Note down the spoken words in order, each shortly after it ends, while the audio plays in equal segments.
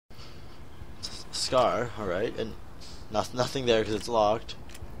scar, alright, and nothing there because it's locked.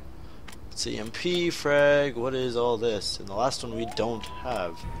 Let's see, MP, frag, what is all this? And the last one we don't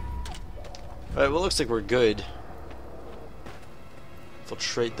have. Alright, well, looks like we're good.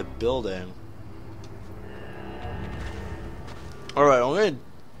 Infiltrate the building. Alright, I'm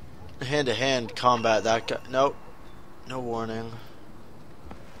gonna hand-to-hand combat that guy. Nope. No warning.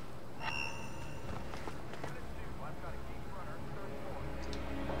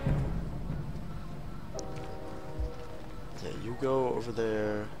 Yeah, you go over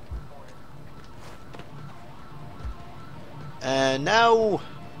there. And now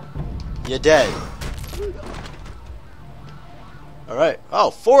you're dead. Alright. Oh,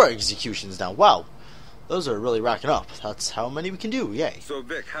 4 executions now. Wow. Those are really racking up. That's how many we can do. Yay. So,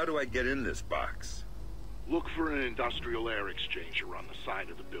 Vic, how do I get in this box? Look for an industrial air exchanger on the side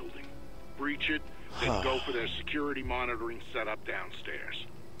of the building. Breach it, then go for their security monitoring setup downstairs.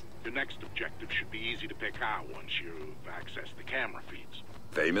 The next objective should be easy to pick out once you've accessed the camera feeds.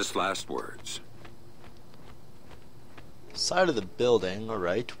 Famous last words. Side of the building.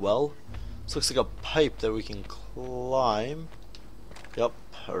 Alright, well, this looks like a pipe that we can climb. Yup,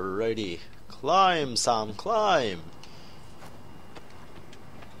 alrighty. Climb, Sam, climb!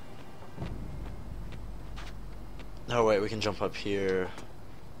 Oh wait, we can jump up here.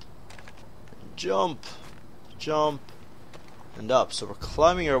 Jump! Jump! And up. So we're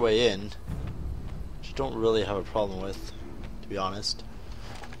climbing our way in. Which I don't really have a problem with, to be honest.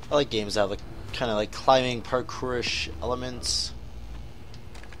 I like games that have like kind of like climbing parkourish elements.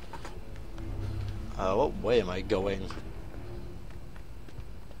 What way am I going?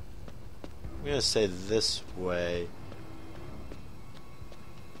 I'm gonna say this way.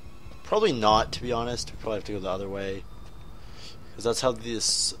 Probably not, to be honest. We probably have to go the other way, because that's how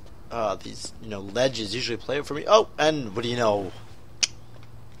these ledges usually play it for me. Oh, and what do you know?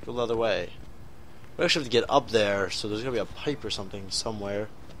 Go the other way. We actually have to get up there, so there's gonna be a pipe or something somewhere.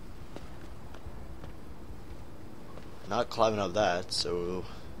 Not climbing up that, so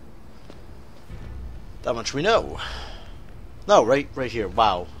that much we know. No, right here.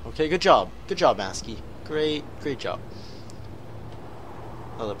 Wow. Okay, good job. Good job, Masky. Great job.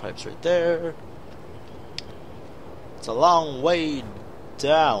 Another pipe's right there. It's a long way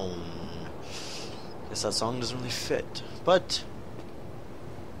down. Guess that song doesn't really fit. But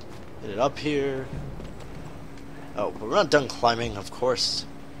get it up here. Oh, but we're not done climbing, of course.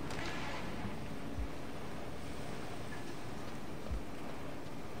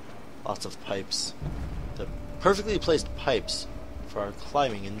 Lots of pipes. The perfectly placed pipes for our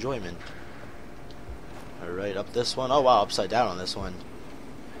climbing enjoyment. Alright, up this one. Oh wow, upside down on this one.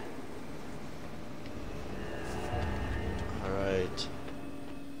 Alright.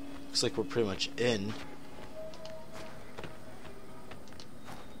 Looks like we're pretty much in.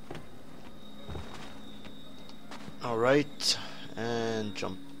 Alright, and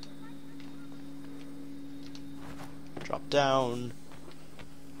jump. Drop down.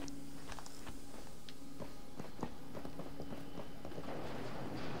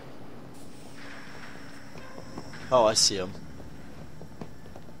 Oh, I see him.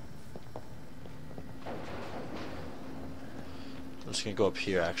 I'm just gonna go up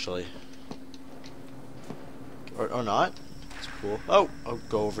here, actually. Or not. That's cool. Oh, I'll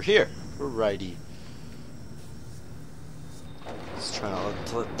go over here. Righty. Just trying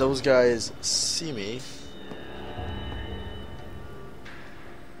to let those guys see me.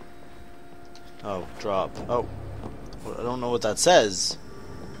 Oh, drop. Oh, I don't know what that says.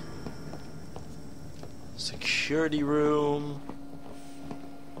 Security room.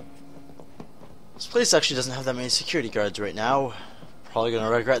 This place actually doesn't have that many security guards right now. Probably gonna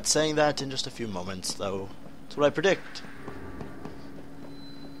regret saying that in just a few moments, though. That's what I predict.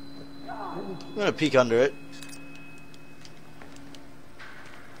 I'm gonna peek under it.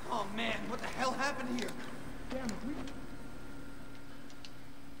 Oh man, what the hell happened here? Damn it,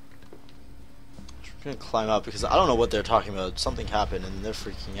 I'm gonna climb up because I don't know what they're talking about. Something happened and they're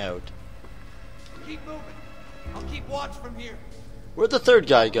freaking out. Keep moving. I'll keep watch from here. Where'd the third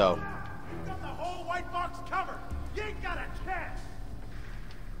guy go? You've got the whole white box covered. You ain't got a chance.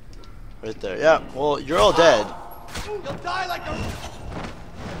 Right there. Yeah, well, you're all dead. You'll die like a...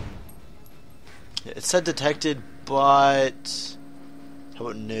 It said detected, but... How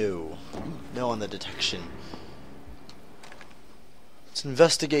about no? No on the detection. Let's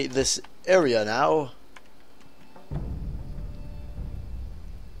investigate this area now.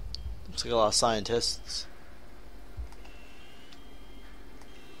 Looks like a lot of scientists.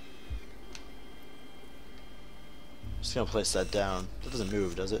 Just gonna place that down. That doesn't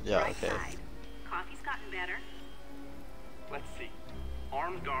move, does it? Yeah, Right okay. side. Coffee's gotten better. Let's see.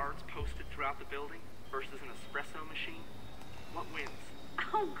 Armed guards posted throughout the building versus an espresso machine. What wins?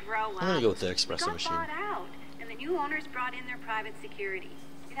 Oh, grow up. I'm gonna go with the espresso machine. Got bought out, and the new owners brought in their private security.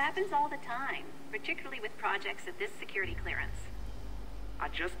 It happens all the time, particularly with projects at this security clearance. I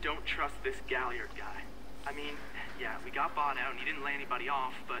just don't trust this Galliard guy. I mean, yeah, we got bought out and he didn't lay anybody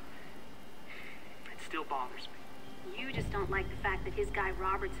off, but it still bothers me. You just don't like the fact that his guy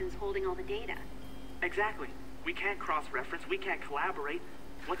Robertson's holding all the data. Exactly. We can't cross-reference, we can't collaborate.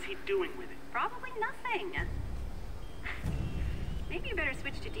 What's he doing with it? Probably nothing. Maybe you better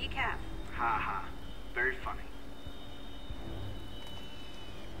switch to decaf. Ha ha. Very funny.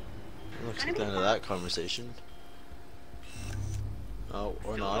 Looks like the end of that conversation. Oh,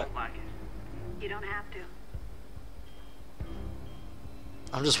 or Still not. don't like it. You don't have to.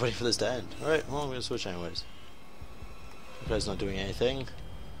 I'm just waiting for this to end. Alright, well, I'm gonna switch anyways. You guys not doing anything.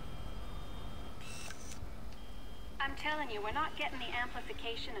 I'm telling you, we're not getting the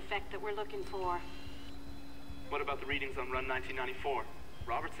amplification effect that we're looking for. What about the readings on Run 1994?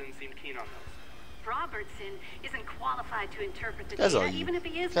 Robertson seemed keen on those. Robertson isn't qualified to interpret the Guys, data, are you? even if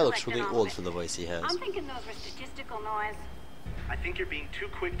he is That looks collecting really all old of for it. the voice he has. I'm thinking those were statistical noise. I think you're being too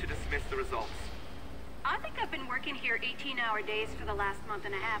quick to dismiss the results. I think I've been working here 18-hour days for the last month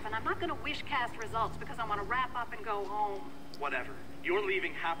and a half, and I'm not going to wish cast results because I want to wrap up and go home. Whatever. You're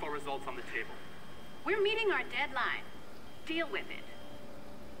leaving half our results on the table. We're meeting our deadline. Deal with it.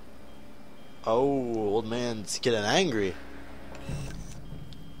 Oh, old man's getting angry.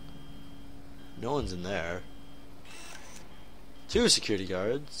 No one's in there. 2 security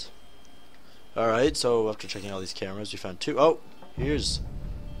guards. Alright, so after checking all these cameras, we found 2. Oh, here's...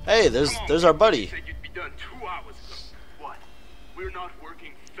 Hey, there's our buddy. You said you'd be done 2 hours ago. What? We're not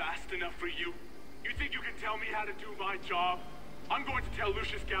working fast enough for you? You think you can tell me how to do my job? I'm going to tell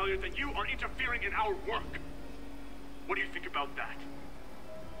Lucius Galliard that you are interfering in our work. What do you think about that?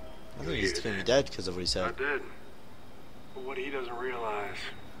 I think he's gonna be dead because of what he said. I did. But what he doesn't realize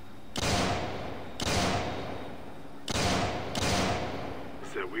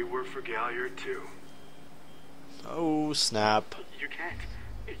is that we work for Galliard too. Oh, snap. You can't.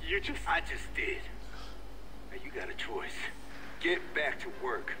 I just did. Now you got a choice. Get back to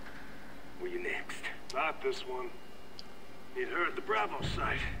work. Where you next? Not this one. Need her at the Bravo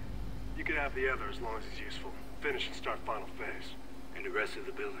site. You can have the other as long as it's useful. Finish and start final phase. And the rest of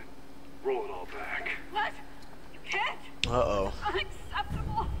the building. Roll it all back. What? You can't? Uh-oh.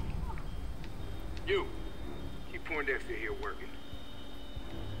 Unacceptable. You. Keep Poindexter here working.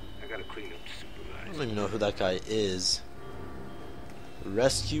 I gotta clean up the I supervisor. don't even know who that guy is.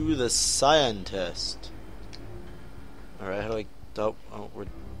 Rescue the scientist. Alright, how do I... Oh,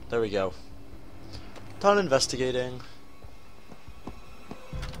 there we go. Done investigating.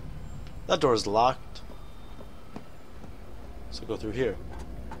 That door's locked. So go through here.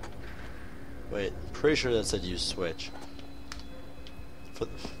 Wait, pretty sure that said use switch.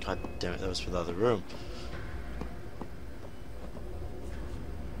 God damn it, that was for the other room.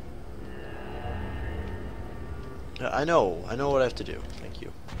 I know what I have to do. Thank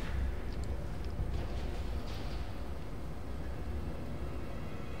you.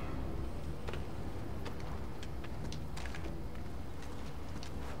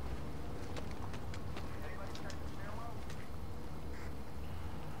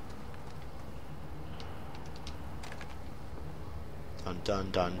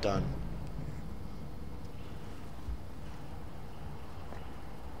 Done.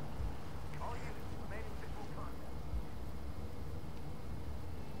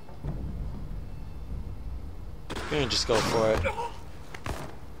 I'm gonna just go for it.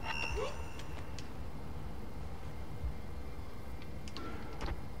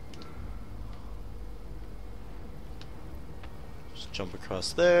 Just jump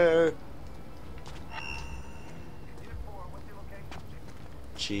across there.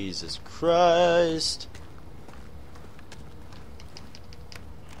 Jesus Christ.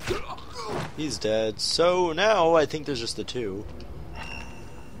 He's dead. So now I think there's just the 2.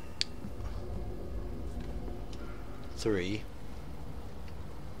 3.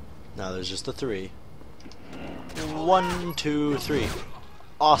 Now there's just the 3. 1, 2, 3.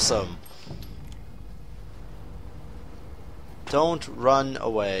 Awesome. Don't run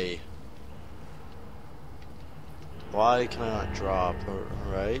away. Why can I not drop?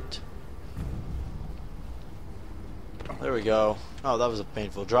 Alright. There we go. Oh, that was a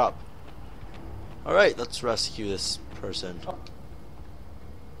painful drop. Alright, let's rescue this person.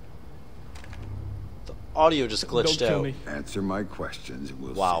 The audio just glitched out. Answer my questions and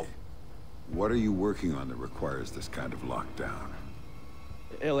we'll Wow. see. What are you working on that requires this kind of lockdown?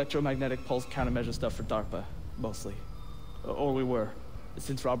 Electromagnetic pulse countermeasure stuff for DARPA, mostly. Or we were.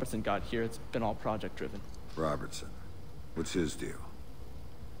 Since Robertson got here, it's been all project-driven. Robertson. What's his deal?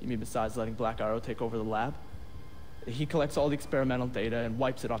 You mean besides letting Black Arrow take over the lab? He collects all the experimental data and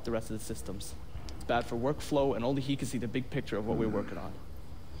wipes it off the rest of the systems. It's bad for workflow, and only he can see the big picture of what we're working on.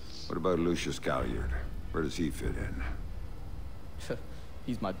 What about Lucius Galliard? Where does he fit in?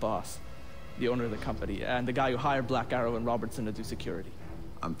 He's my boss, the owner of the company, and the guy who hired Black Arrow and Robertson to do security.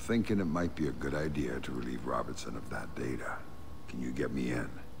 I'm thinking it might be a good idea to relieve Robertson of that data. Can you get me in?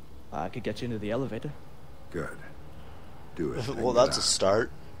 I could get you into the elevator. Good. Do it. Well, that's a start.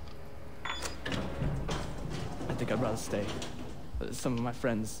 I think I'd rather stay. Some of my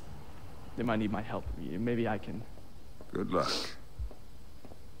friends, they might need my help. Maybe I can... Good luck.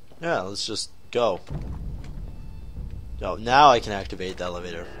 Yeah, let's just go. Oh, now I can activate the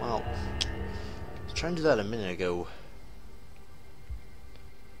elevator. Well, I was trying to do that a minute ago.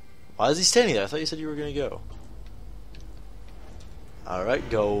 Why is he standing there? I thought you said you were going to go. Alright,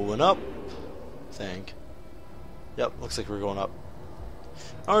 going up. I think. Yep, looks like we're going up.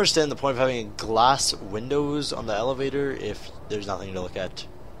 I don't understand the point of having glass windows on the elevator if there's nothing to look at.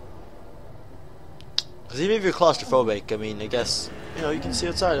 Because even if you're claustrophobic, I mean, I guess, you know, you can see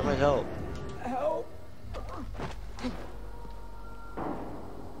outside, it might help. Help!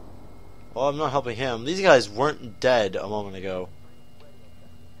 Well, I'm not helping him. These guys weren't dead a moment ago.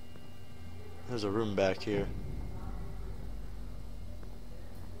 There's a room back here.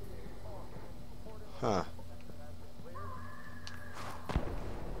 Huh.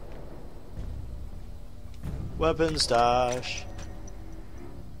 Weapon stash.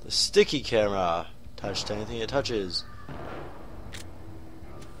 The sticky camera. Touch to anything it touches.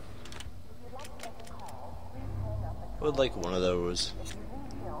 I would like one of those.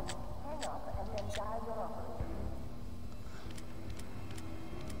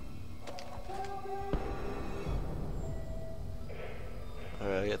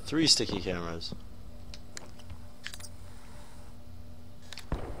 Alright, I got 3 sticky cameras.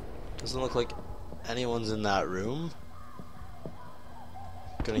 Doesn't look like anyone's in that room.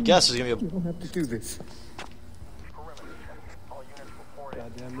 Gonna guess there's gonna be a... You don't have to do this.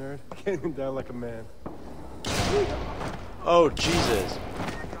 Goddamn nerd. Can't even die like a man. Oh, Jesus.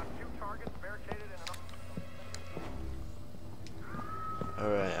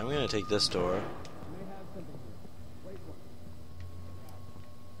 Alright, I'm gonna take this door.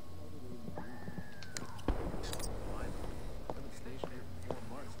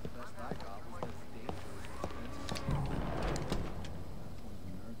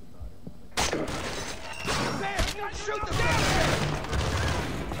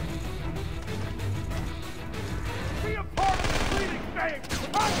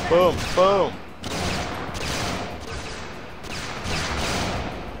 Boom, boom.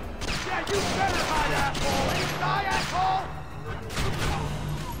 Yeah, you better hide, asshole! You die, asshole!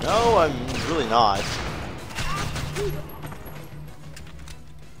 No, I'm really not.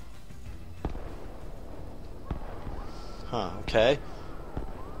 Huh, okay.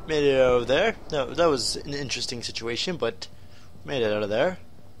 Made it over there. No, that was an interesting situation, but made it out of there.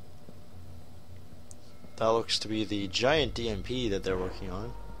 That looks to be the giant DMP that they're working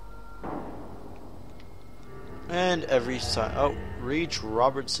on. And every time... Oh, reach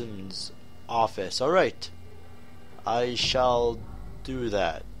Robertson's office. Alright. I shall do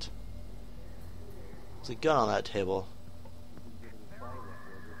that. There's a gun on that table.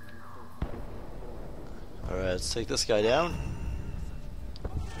 Alright, let's take this guy down.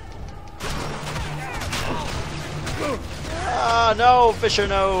 Ah, no, Fisher,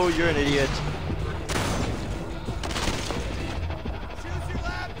 no, you're an idiot.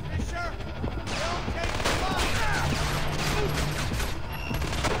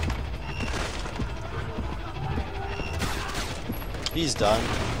 He's done.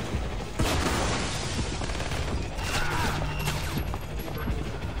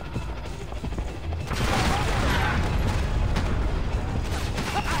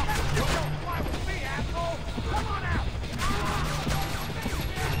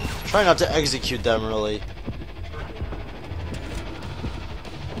 Try not to execute them, really.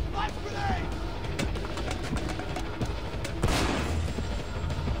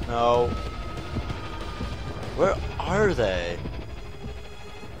 No. Where are they?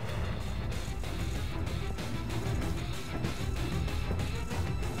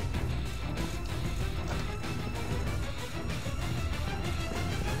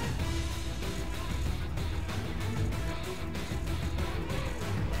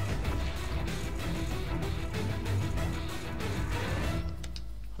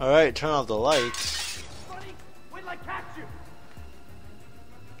 Alright, turn off the lights. Wait till I catch you!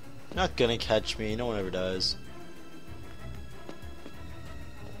 Not gonna catch me, no one ever does.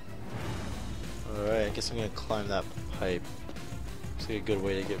 guess I'm gonna climb that pipe. It's like a good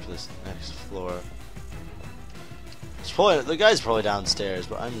way to get to this next floor. It's probably, the guy's probably downstairs,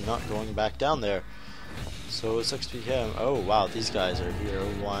 but I'm not going back down there. So it sucks to be him. Oh wow, these guys are here.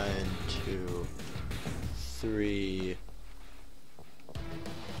 1, 2, 3.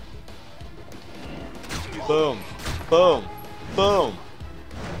 Boom, boom, boom.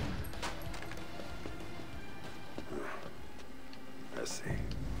 Let's see.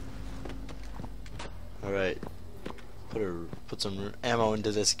 All right, put some ammo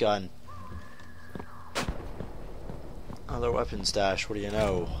into this gun. Another weapon stash. What do you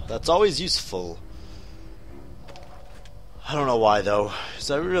know? That's always useful. I don't know why though,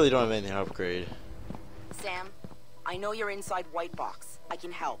 because I really don't have anything to upgrade. Sam, I know you're inside White Box. I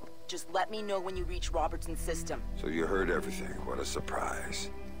can help. Just let me know when you reach Robertson's system. So you heard everything. What a surprise.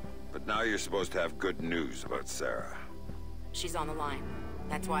 But now you're supposed to have good news about Sarah. She's on the line.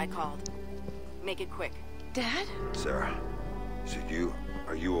 That's why I called. Make it quick. Dad? Sarah, is it you?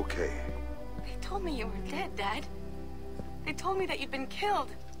 Are you okay? They told me you were dead, Dad. They told me that you'd been killed.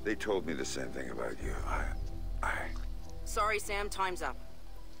 They told me the same thing about you. Sorry, Sam. Time's up.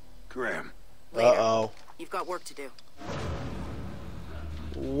 Graham. Uh-oh. You've got work to do.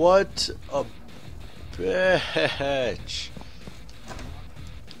 What a bitch.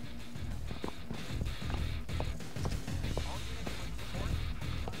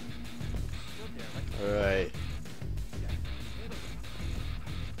 Alright.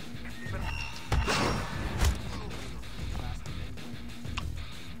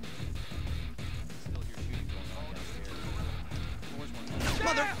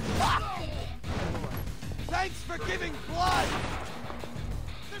 Mother... Thanks for giving blood!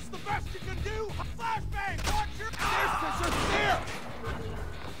 This is the best you can do! Flashbang! Watch your... There!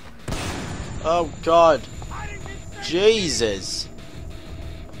 Oh god. Jesus.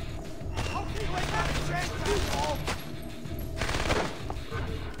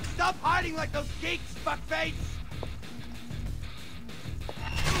 Stop hiding like those geeks, fuckface!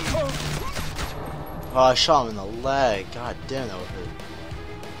 Oh, I shot him in the leg. God damn, that would hurt.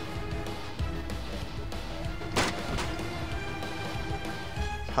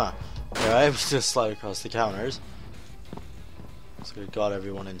 Huh. Yeah, I was just slide across the counters. So we got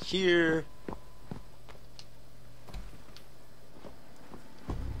everyone in here.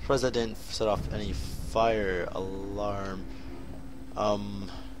 Surprised that didn't set off any fire alarm.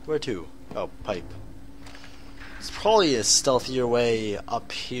 Where to? Oh, pipe. It's probably a stealthier way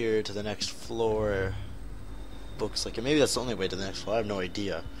up here to the next floor. Looks like it. Maybe that's the only way to the next floor. I have no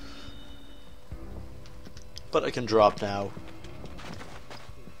idea. But I can drop now.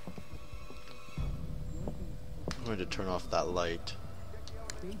 I'm going to turn off that light.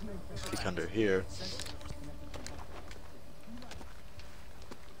 Peek under here.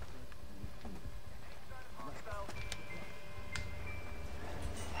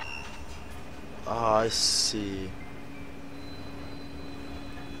 Ah, I see.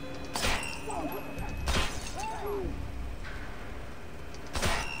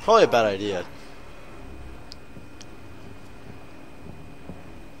 Probably a bad idea.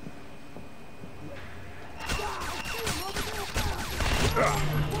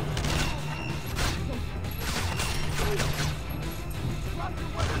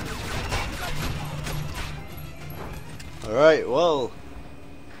 Alright, well,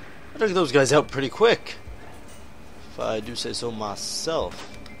 I took those guys out pretty quick, if I do say so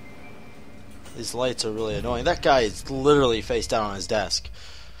myself. These lights are really annoying. That guy is literally face down on his desk.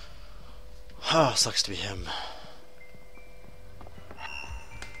 Ah, sucks to be him.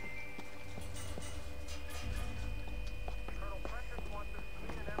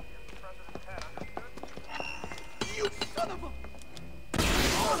 You son of a...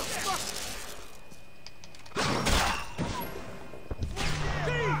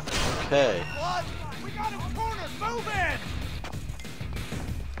 Okay. What? We got him cornered! Move in!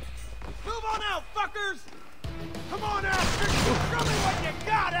 Move on out, fuckers! Come on out! Show me what you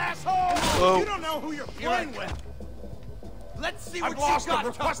got, asshole! Whoa. You don't know who you're playing with! Let's see what you got, tough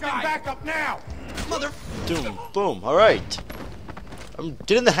requesting backup now! Mother... Doom, boom, alright. I'm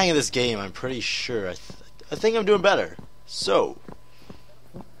getting the hang of this game, I'm pretty sure. I think I'm doing better. So,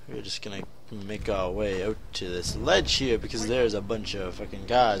 we're just gonna make our way out to this ledge here because there's a bunch of fucking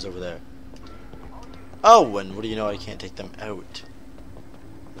guys over there. Oh, and what do you know, I can't take them out.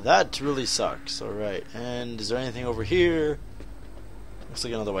 That really sucks. Alright, and is there anything over here? Looks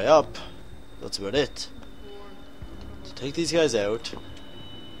like another way up. That's about it. So take these guys out.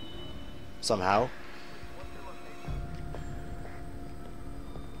 Somehow.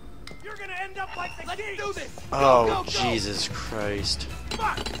 You're gonna end up Let's do this. Oh, Go, go, go. Jesus Christ.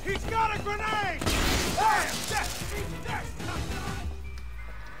 Fuck! He's got a grenade! Damn! Yes! He's dead!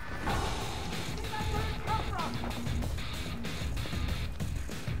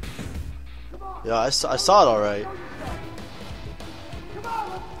 Yeah, I saw it all right.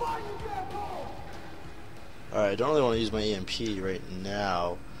 Alright, I don't really want to use my EMP right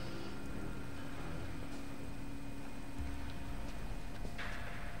now.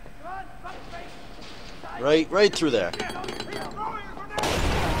 Right through there.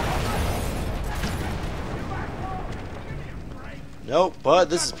 Nope, but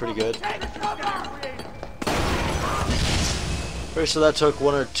this is pretty good. Okay, so that took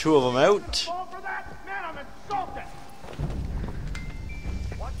one or two of them out.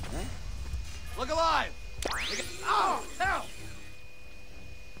 Look alive! Oh, hell!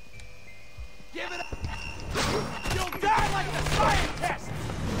 Give it up! You'll die like the scientist!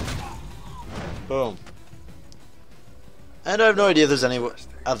 Boom. And I have no idea if there's any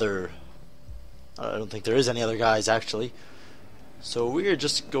other... I don't think there is any other guys, actually. So we are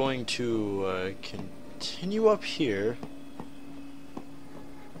just going to continue up here.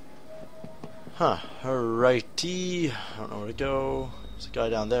 Huh. Alrighty. I don't know where to go. There's a guy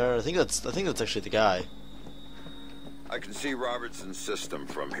down there. I think that's actually the guy. I can see Robertson's system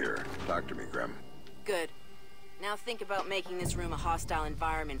from here. Talk to me, Grim. Good. Now think about making this room a hostile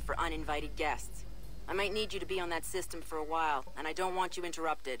environment for uninvited guests. I might need you to be on that system for a while, and I don't want you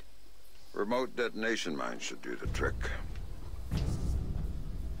interrupted. Remote detonation mines should do the trick.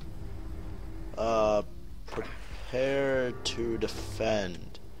 Prepare to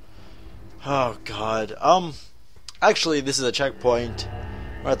defend. Oh God. Actually, this is a checkpoint.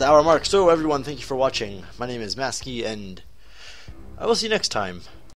 We're at the hour mark. So everyone, thank you for watching. My name is Masky, and I will see you next time.